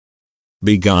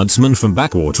Be guardsman from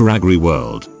backwater agri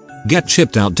world. Get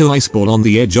shipped out to Iceball on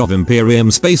the edge of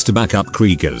Imperium space to back up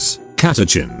Kriegers,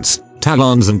 Catachins,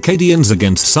 Talons and Cadians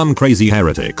against some crazy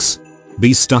heretics.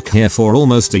 Be stuck here for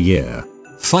almost a year.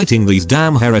 Fighting these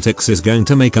damn heretics is going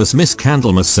to make us miss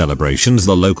Candlemas celebrations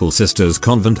the local sisters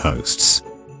convent hosts.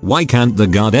 Why can't the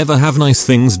guard ever have nice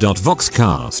things?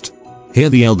 Voxcast. Here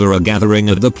the Elder are gathering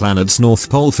at the planet's North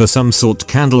Pole for some sort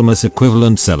Candlemas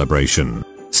equivalent celebration.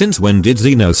 Since when did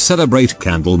Xenos celebrate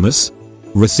Candlemas?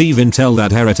 Receive intel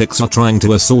that heretics are trying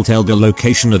to assault Elder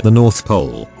location at the North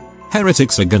Pole.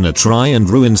 Heretics are gonna try and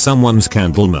ruin someone's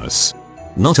Candlemas.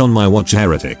 Not on my watch,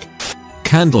 heretic.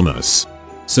 Candlemas.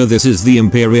 So this is the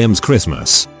Imperium's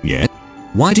Christmas, yeah?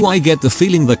 Why do I get the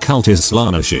feeling the cult is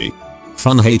Slaaneshi?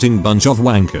 Fun-hating bunch of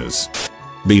wankers.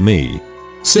 Be me.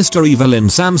 Sister Evelyn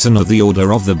Sampson of the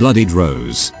Order of the Bloodied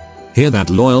Rose. Hear that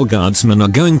loyal guardsmen are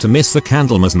going to miss the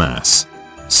Candlemas Mass.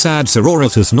 Sad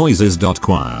sororitas noises.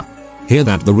 Choir. Hear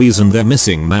that the reason they're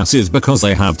missing Mass is because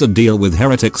they have to deal with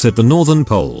heretics at the Northern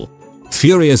Pole.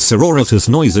 Furious sororitas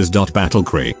noises.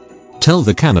 Battlecry. Tell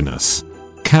the Canonus.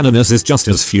 Canonus is just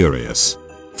as furious.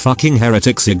 Fucking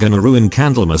heretics are gonna ruin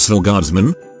Candlemas for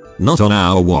guardsmen? Not on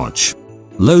our watch.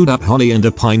 Load up holly and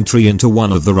a pine tree into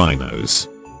one of the rhinos.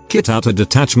 Kit out a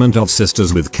detachment of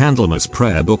sisters with Candlemas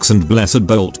prayer books and blessed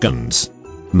bolt guns.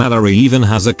 Mallory even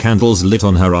has a candles lit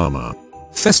on her armor.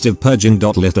 Festive purging.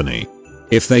 Litany.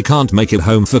 If they can't make it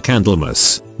home for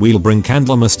Candlemas, we'll bring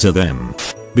Candlemas to them.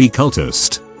 Be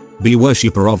cultist. Be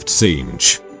worshipper of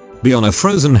Tsinch. Be on a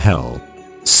frozen hell.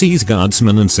 Seize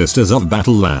guardsmen and sisters of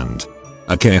Battleland.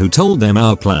 I care who told them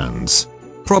our plans.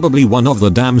 Probably one of the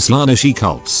damn Slaaneshi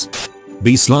cults.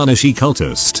 Be Slaaneshi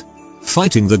cultist.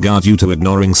 Fighting the guard due to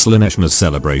ignoring Slaaneshma's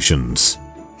celebrations.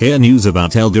 Hear news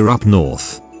about Elder up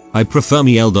north. I prefer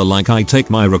me Elder like I take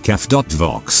my Rakaf.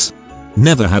 Vox.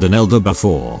 Never had an Elder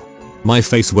before. My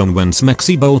face when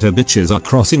smexy bolter bitches are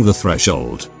crossing the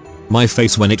threshold. My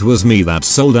face when it was me that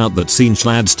sold out that Tsinch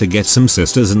lads to get some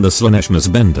sisters in the Slaaneshma's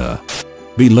bender.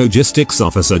 Be logistics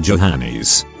officer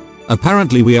Johannes.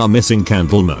 Apparently we are missing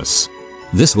Candlemas.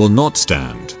 This will not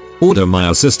stand. Order my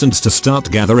assistants to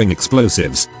start gathering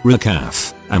explosives.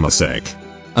 Rakaf, Amasek.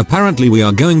 Apparently we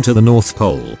are going to the North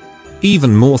Pole.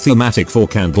 Even more thematic for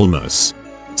Candlemas.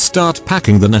 Start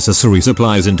packing the necessary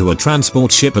supplies into a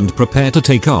transport ship and prepare to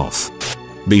take off.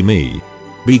 Be me.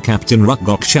 Be Captain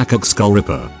Rukgok Shakuk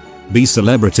Skullripper. Be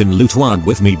Celebritin Lootwag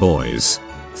with me boys.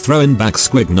 Throwing back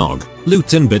Squignog,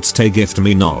 Lutin bits te gift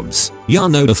me knobs,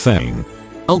 Yarnoda Fane.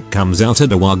 Ulk comes out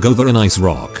at a wag over an ice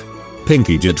rock.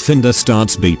 Pinky Jitfinder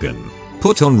starts beeping.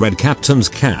 Put on red captain's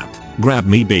cap, grab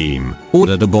me beam,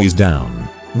 order the boys down.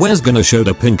 Where's gonna show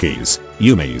the pinkies,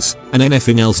 yumis, and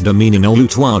anything else demeaning ol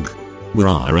Lootwag?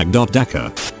 We're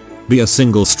Daka. Be a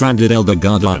single-stranded Elder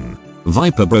Guardian.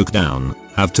 Viper broke down,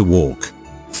 have to walk.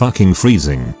 Fucking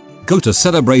freezing. Go to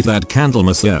celebrate that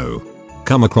Candlemas yo.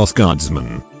 Come across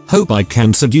guardsman. Hope I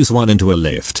can seduce one into a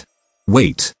lift.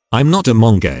 Wait, I'm not a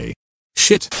Mongay.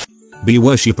 Shit. Be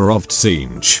worshipper of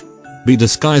Tsinch. Be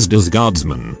disguised as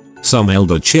guardsman. Some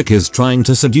elder chick is trying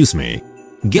to seduce me.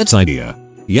 Get idea.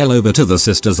 Yell over to the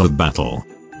sisters of battle.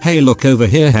 Hey, look over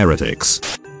here, heretics.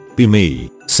 Be me,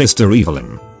 Sister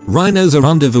Evelyn. Rhinos are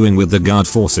rendezvousing with the guard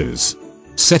forces.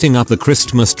 Setting up the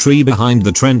Christmas tree behind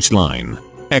the trench line.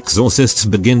 Exorcists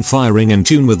begin firing in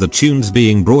tune with the tunes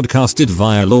being broadcasted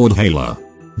via Lord Haler.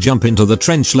 Jump into the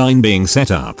trench line being set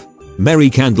up. Merry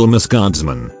Candlemas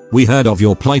guardsmen, we heard of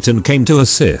your plight and came to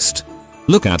assist.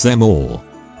 Look at them all.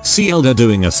 See Elder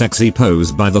doing a sexy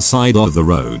pose by the side of the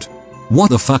road.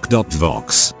 What the fuck.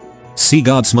 Vox. See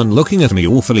guardsman looking at me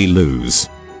awfully loose.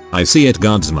 I see it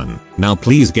guardsman, now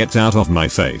please get out of my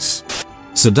face.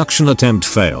 Seduction attempt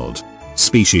failed.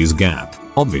 Species gap,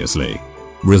 obviously.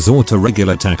 Resort to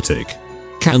regular tactic.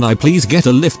 Can I please get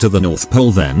a lift to the North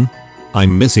Pole then?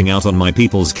 I'm missing out on my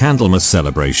people's Candlemas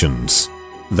celebrations.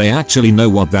 They actually know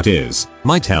what that is,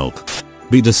 might help.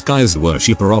 Be disguised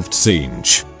worshipper of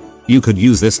Tsinch. You could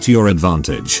use this to your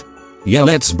advantage. Yeah,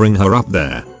 let's bring her up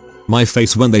there. My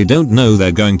face when they don't know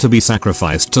they're going to be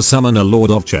sacrificed to summon a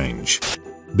Lord of Change.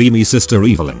 Be me Sister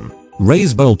Evelyn.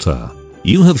 Raise bolter.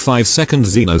 You have 5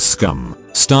 seconds Xenos scum.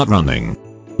 Start running.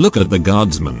 Look at the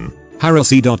guardsman.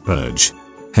 Heresy. Purge.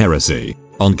 Heresy.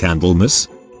 On Candlemas?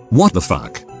 What the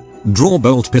fuck? Draw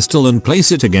bolt pistol and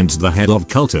place it against the head of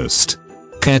cultist.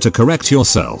 Care to correct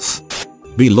yourself?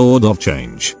 Be Lord of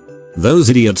Change. Those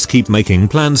idiots keep making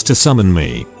plans to summon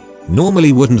me.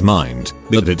 Normally wouldn't mind,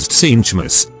 but it's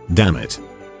Tsinchmas, damn it.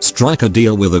 Strike a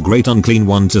deal with a great unclean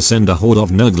one to send a horde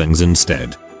of nerdlings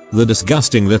instead. The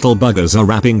disgusting little buggers are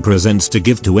wrapping presents to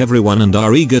give to everyone and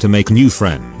are eager to make new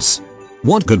friends.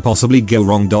 What could possibly go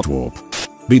wrong? Warp.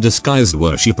 Be disguised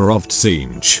worshipper of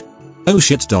Tsinch. Oh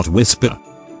shit. Whisper.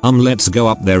 Let's go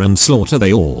up there and slaughter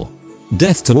they all.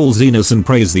 Death to all Xenos and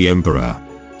praise the Emperor.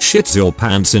 Shits your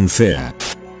pants in fear.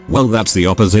 Well, that's the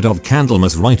opposite of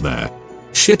Candlemas right there.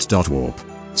 Shit. Warp.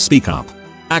 Speak up.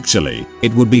 Actually,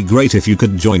 it would be great if you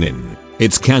could join in.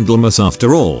 It's Candlemas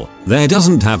after all. There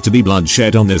doesn't have to be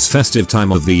bloodshed on this festive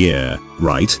time of the year,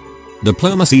 right?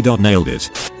 Diplomacy. Nailed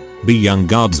it. Be young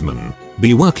guardsmen.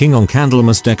 Be working on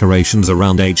Candlemas decorations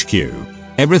around HQ.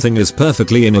 Everything is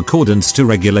perfectly in accordance to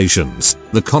regulations.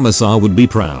 The commissar would be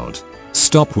proud.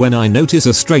 Stop when I notice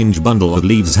a strange bundle of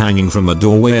leaves hanging from a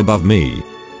doorway above me.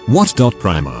 What?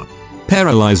 Primer.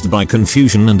 Paralyzed by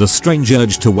confusion and a strange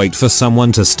urge to wait for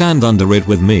someone to stand under it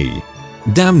with me.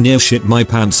 Damn near shit my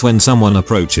pants when someone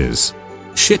approaches.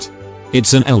 Shit.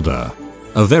 It's an elder.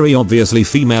 A very obviously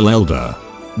female elder.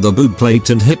 The boob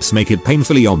plate and hips make it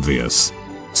painfully obvious.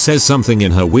 Says something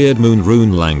in her weird moon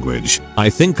rune language. I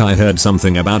think I heard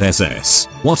something about SS,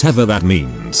 whatever that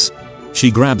means.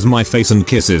 She grabs my face and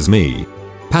kisses me.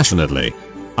 Passionately.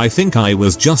 I think I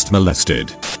was just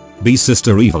molested. Be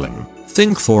Sister Evelyn.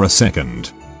 Think for a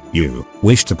second. You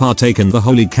wish to partake in the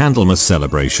holy Candlemas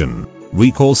celebration.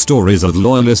 Recall stories of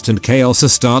loyalist and chaos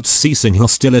start ceasing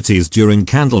hostilities during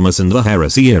Candlemas in the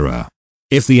heresy era.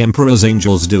 If the Emperor's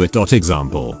angels do it.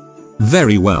 Example.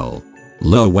 Very well.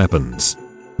 Lower weapons.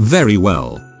 Very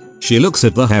well. She looks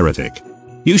at the heretic.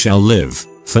 You shall live,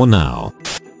 for now.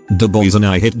 The boys and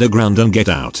I hit the ground and get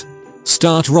out.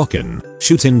 Start rockin',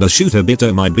 shootin' the shooter bit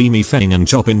oh my beamy fang and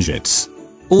choppin' jits.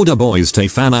 Order boys te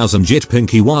fan aus and jit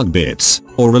pinky wag bits,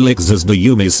 or relics as do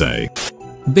you may say.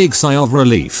 Big sigh of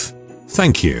relief.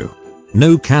 Thank you.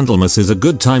 No, Candlemas is a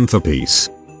good time for peace.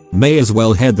 May as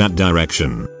well head that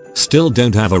direction. Still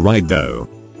don't have a ride though.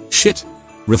 Shit.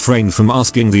 Refrain from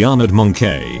asking the armored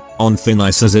monkey, on thin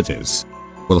ice as it is.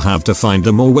 We'll have to find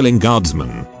a more willing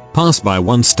guardsman. Pass by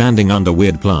one standing under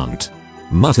weird plant.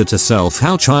 Mutter to self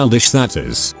how childish that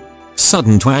is.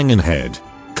 Sudden twang in head.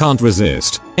 Can't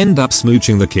resist, end up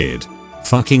smooching the kid.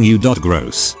 Fucking you.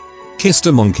 Gross. Kissed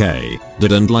a monkey,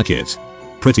 didn't like it.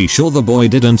 Pretty sure the boy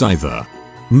didn't either.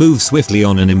 Move swiftly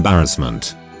on in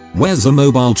embarrassment. Where's the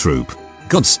mobile troop?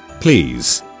 Gods,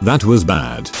 please, that was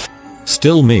bad.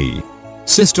 Still me.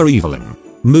 Sister Evelyn.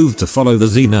 Move to follow the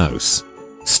Xenos.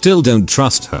 Still don't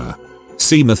trust her.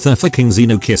 See motherfucking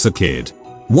Xeno kiss a kid.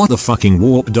 What the fucking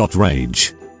warp.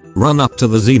 Rage. Run up to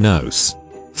the Xenos.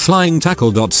 Flying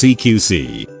tackle.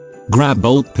 CQC. Grab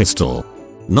bolt pistol.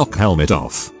 Knock helmet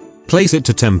off. Place it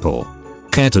to temple.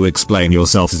 Care to explain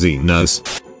yourself,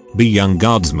 Xenos? Be young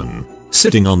guardsman.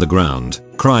 Sitting on the ground,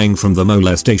 crying from the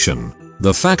molestation.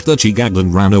 The fact that she gagged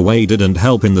and ran away didn't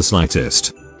help in the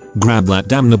slightest. Grab that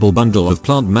damnable bundle of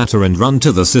plant matter and run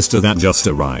to the sister that just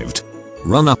arrived.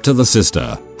 Run up to the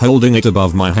sister, holding it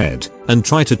above my head, and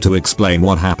try to explain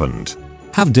what happened.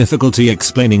 Have difficulty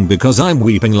explaining because I'm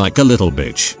weeping like a little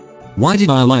bitch. Why did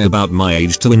I lie about my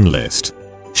age to enlist?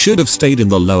 Should have stayed in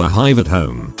the lower hive at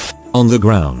home. On the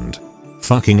ground.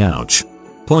 Fucking ouch.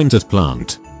 Point at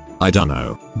plant. I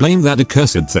dunno. Blame that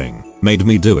accursed thing. Made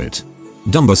me do it.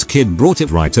 Dumbus kid brought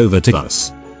it right over to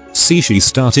us. See, she's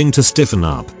starting to stiffen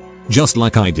up. Just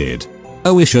like I did.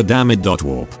 Oh isha damn it.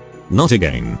 Warp. Not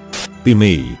again. Be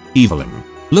me, Evelyn.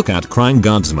 Look at crying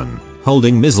guardsman,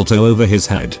 holding mistletoe over his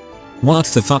head. What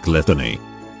the fuck, Litany?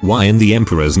 Why in the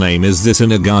Emperor's name is this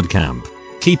in a guard camp?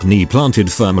 Keep knee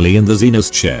planted firmly in the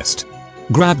Xenos chest.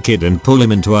 Grab kid and pull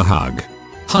him into a hug.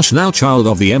 Hush now, child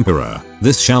of the Emperor,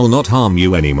 this shall not harm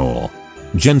you anymore.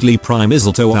 Gently pry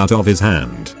mistletoe out of his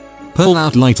hand. Pull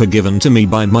out lighter given to me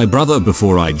by my brother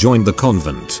before I joined the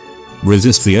convent.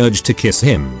 Resist the urge to kiss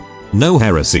him. No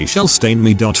heresy shall stain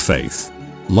me. Faith.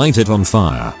 Light it on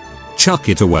fire. Chuck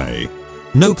it away.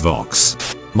 Nope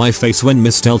Vox. My face when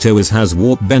mistletoe has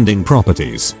warp bending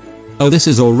properties. Oh, this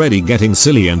is already getting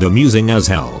silly and amusing as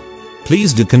hell.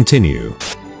 Please do continue.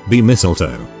 Be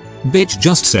mistletoe. Bitch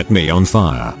just set me on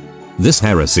fire. This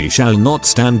heresy shall not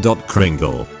stand.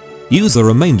 Kringle. Use the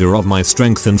remainder of my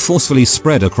strength and forcefully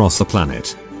spread across the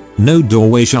planet. No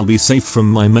doorway shall be safe from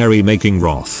my merry-making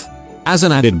wrath. As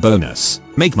an added bonus,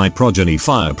 make my progeny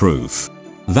fireproof.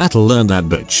 That'll learn that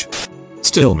bitch.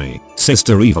 Still me,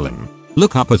 Sister Evelyn.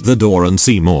 Look up at the door and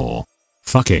see more.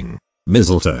 Fucking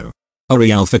mistletoe. A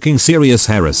real fucking serious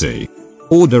heresy.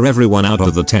 Order everyone out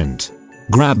of the tent.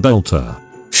 Grab bolter.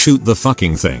 Shoot the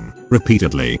fucking thing,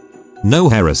 repeatedly. No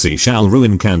heresy shall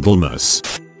ruin Candlemas.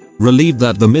 Relieved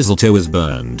that the mistletoe is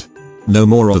burned. No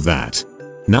more of that.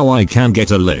 Now I can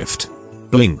get a lift.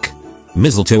 Blink.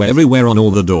 Mistletoe everywhere on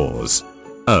all the doors.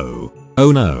 Oh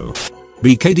no.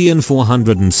 BKDN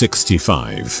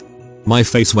 465. My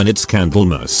face when it's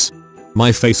Candlemas.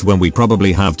 My face when we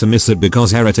probably have to miss it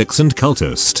because heretics and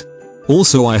cultist.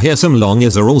 Also I hear some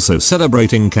longies are also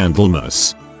celebrating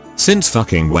Candlemas. Since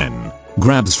fucking when?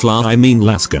 Grabs fly I mean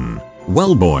Laskin.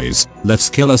 Well boys, let's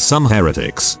kill us some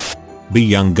heretics. Be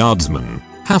young guardsman.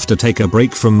 Have to take a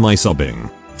break from my sobbing.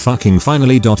 Fucking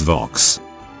finally. Vox.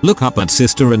 Look up at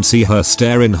sister and see her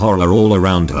stare in horror all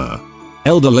around her.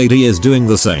 Elder lady is doing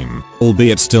the same,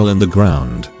 albeit still in the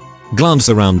ground. Glance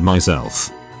around myself.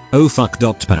 Oh fuck.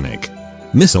 Panic.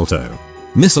 Mistletoe.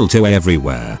 Mistletoe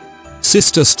everywhere.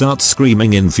 Sister starts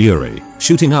screaming in fury,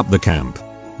 shooting up the camp.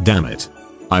 Damn it.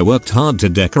 I worked hard to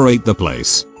decorate the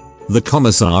place. The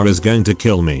commissar is going to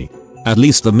kill me. At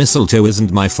least the mistletoe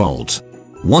isn't my fault.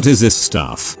 What is this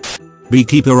stuff?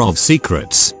 Beekeeper of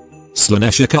secrets.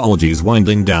 Slaneshika orgies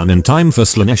winding down in time for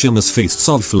Slaneshimus feasts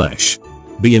of flesh.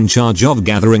 Be in charge of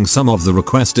gathering some of the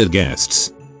requested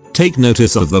guests. Take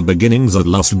notice of the beginnings of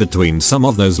lust between some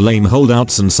of those lame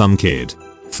holdouts and some kid.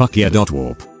 Fuck yeah.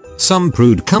 Warp. Some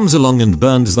prude comes along and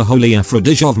burns the holy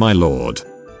aphrodite of my lord.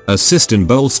 Assist in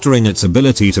bolstering its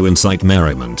ability to incite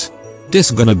merriment. This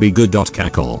gonna be good.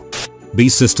 Cackle. Be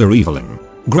Sister Evelyn.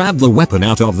 Grab the weapon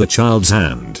out of the child's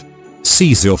hand.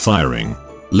 Cease your firing,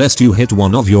 lest you hit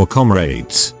one of your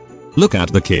comrades. Look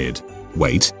at the kid.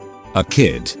 Wait. A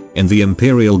kid, in the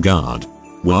Imperial Guard.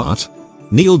 What?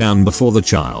 Kneel down before the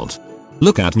child.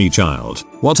 Look at me child,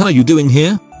 what are you doing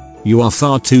here? You are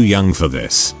far too young for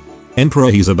this.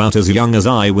 Emperor, he's about as young as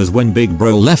I was when Big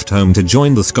Bro left home to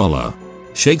join the scholar.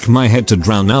 Shake my head to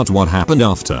drown out what happened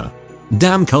after.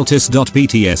 Damn cultist.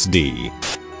 PTSD.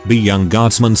 Be young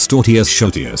guardsman Stortius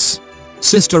Shotius.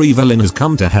 Sister Evelyn has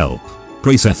come to help.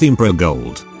 Preseth Emperor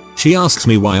Gold. She asks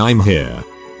me why I'm here.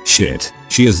 Shit,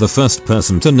 she is the first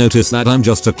person to notice that I'm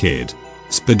just a kid.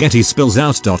 Spaghetti spills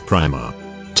out. Primer.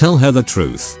 Tell her the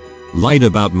truth. Lied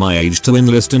about my age to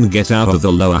enlist and get out of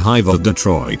the lower hive of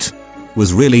Detroit.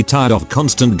 Was really tired of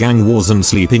constant gang wars and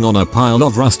sleeping on a pile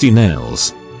of rusty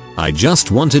nails. I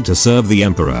just wanted to serve the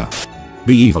Emperor.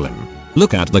 Be Evelyn.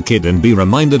 Look at the kid and be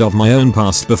reminded of my own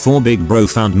past before Big Bro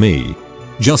found me.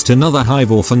 Just another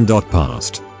hive orphan.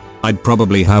 Past. I'd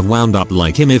probably have wound up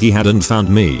like him if he hadn't found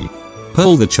me.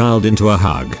 Pull the child into a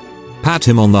hug. Pat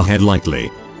him on the head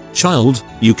lightly. Child,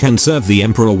 you can serve the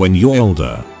Emperor when you're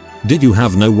older. Did you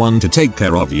have no one to take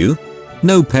care of you?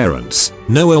 No parents,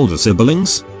 no older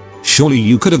siblings? Surely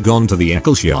you could have gone to the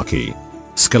Ekelshiaki.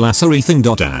 Scalasarything.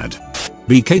 Add.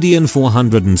 BKDN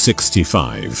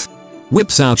 465.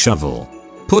 Whips out shovel.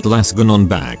 Put Lasgun on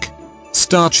back.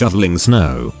 Start shoveling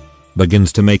snow.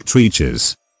 Begins to make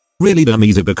trenches. Really dumb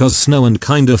easy because snow and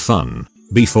kinda fun.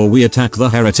 Before we attack the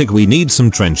heretic we need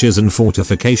some trenches and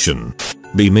fortification.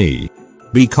 Be me.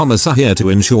 Be commissar here to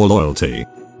ensure loyalty.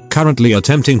 Currently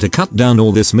attempting to cut down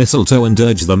all this mistletoe and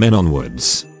urge the men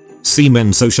onwards. See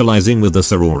men socializing with the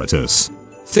sororitas.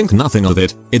 Think nothing of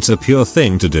it, it's a pure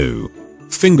thing to do.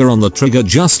 Finger on the trigger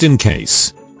just in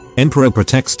case. Emperor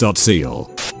protects.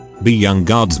 Seal. Be young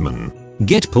guardsman.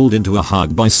 Get pulled into a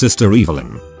hug by Sister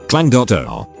Evelyn. Clang.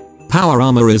 O. Power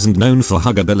armor isn't known for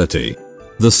huggability.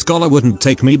 The scholar wouldn't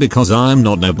take me because I'm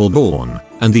not noble born,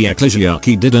 and the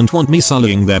ecclesiarchy didn't want me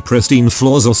sullying their pristine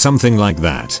floors or something like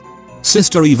that.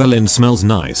 Sister Evelyn smells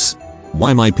nice.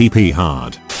 Why my PP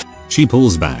hard? She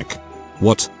pulls back.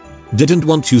 What? Didn't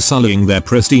want you sullying their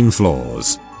pristine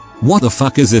floors. What the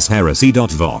fuck is this heresy?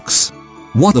 Vox.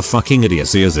 What the fucking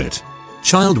idiocy is it?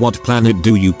 Child, what planet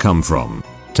do you come from?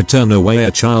 To turn away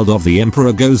a child of the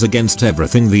Emperor goes against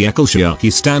everything the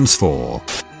ecclesiarchy stands for.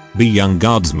 Be young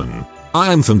guardsman.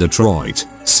 I am from Detroit,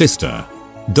 sister.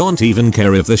 Don't even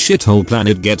care if the shithole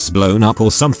planet gets blown up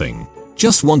or something.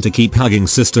 Just want to keep hugging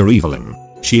Sister Evelyn.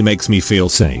 She makes me feel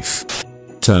safe.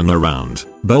 Turn around,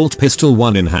 bolt pistol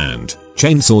one in hand,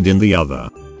 chainsword in the other.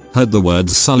 Heard the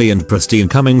words sully and pristine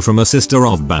coming from a sister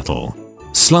of battle.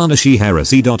 Slanashi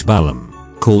heresy. Balam.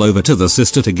 Call over to the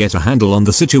sister to get a handle on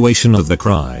the situation of the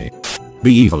cry.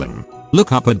 Be Evelyn.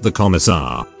 Look up at the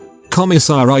commissar.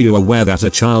 Commissar, are you aware that a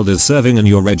child is serving in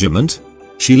your regiment?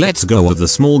 She lets go of the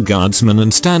small guardsman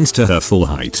and stands to her full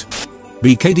height.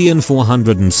 BKDN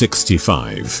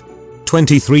 465.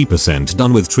 23%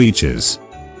 done with trenches.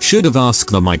 Should have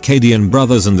asked the Mycadian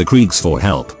brothers and the Kriegs for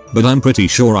help, but I'm pretty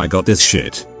sure I got this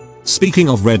shit. Speaking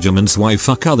of regiments, why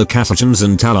fuck are the Cathachans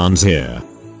and Talons here?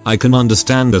 I can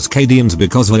understand Ascadians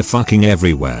because we're fucking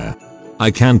everywhere.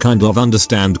 I can kind of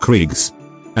understand Kriegs.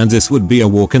 And this would be a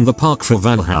walk in the park for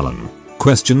Valhallan.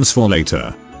 Questions for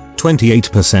later.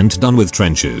 28% done with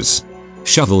trenches.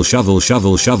 Shovel, shovel,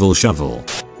 shovel, shovel, shovel.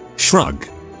 Shrug.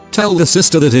 Tell the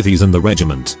sister that if he's in the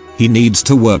regiment, he needs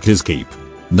to work his keep.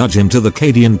 Nudge him to the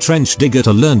Cadian trench digger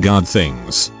to learn guard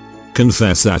things.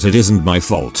 Confess that it isn't my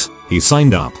fault, he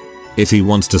signed up. If he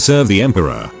wants to serve the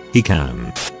Emperor, he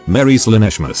can. Merry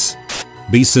Slaneishmas.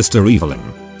 Be Sister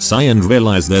Evelyn. Sigh and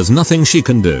realize there's nothing she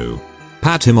can do.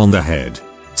 Pat him on the head.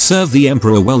 Serve the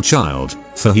Emperor well, child,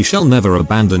 for he shall never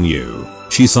abandon you.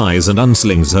 She sighs and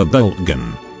unslings her bolt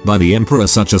gun. By the Emperor,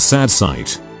 such a sad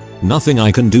sight. Nothing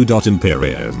I can do.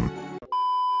 Imperium.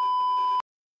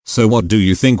 So what do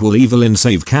you think? Will Evelyn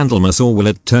save Candlemas or will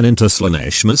it turn into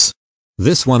Slaneishmas?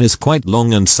 This one is quite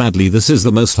long and sadly this is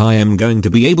the most I am going to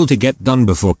be able to get done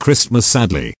before Christmas,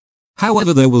 sadly.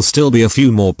 However, there will still be a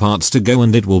few more parts to go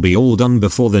and it will be all done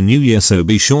before the new year, so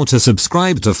be sure to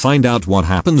subscribe to find out what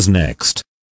happens next.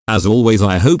 As always,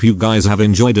 I hope you guys have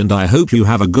enjoyed and I hope you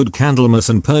have a good Candlemas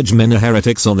and purge many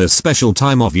heretics on this special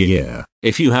time of year.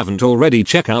 If you haven't already,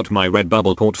 check out my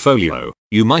Redbubble portfolio.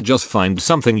 You might just find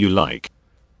something you like.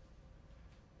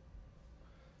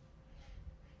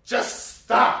 Just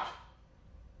stop.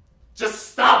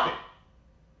 Just stop it.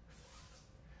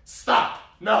 Stop.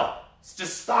 No.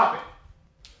 Just stop it.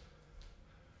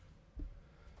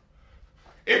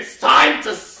 It's time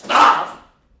to stop.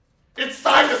 It's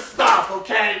time to stop,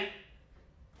 okay?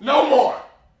 No more.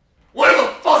 Where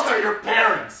the fuck are your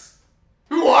parents?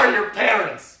 Who are your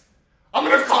parents? I'm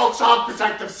gonna call Child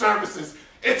Protective Services.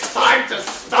 It's time to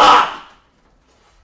stop.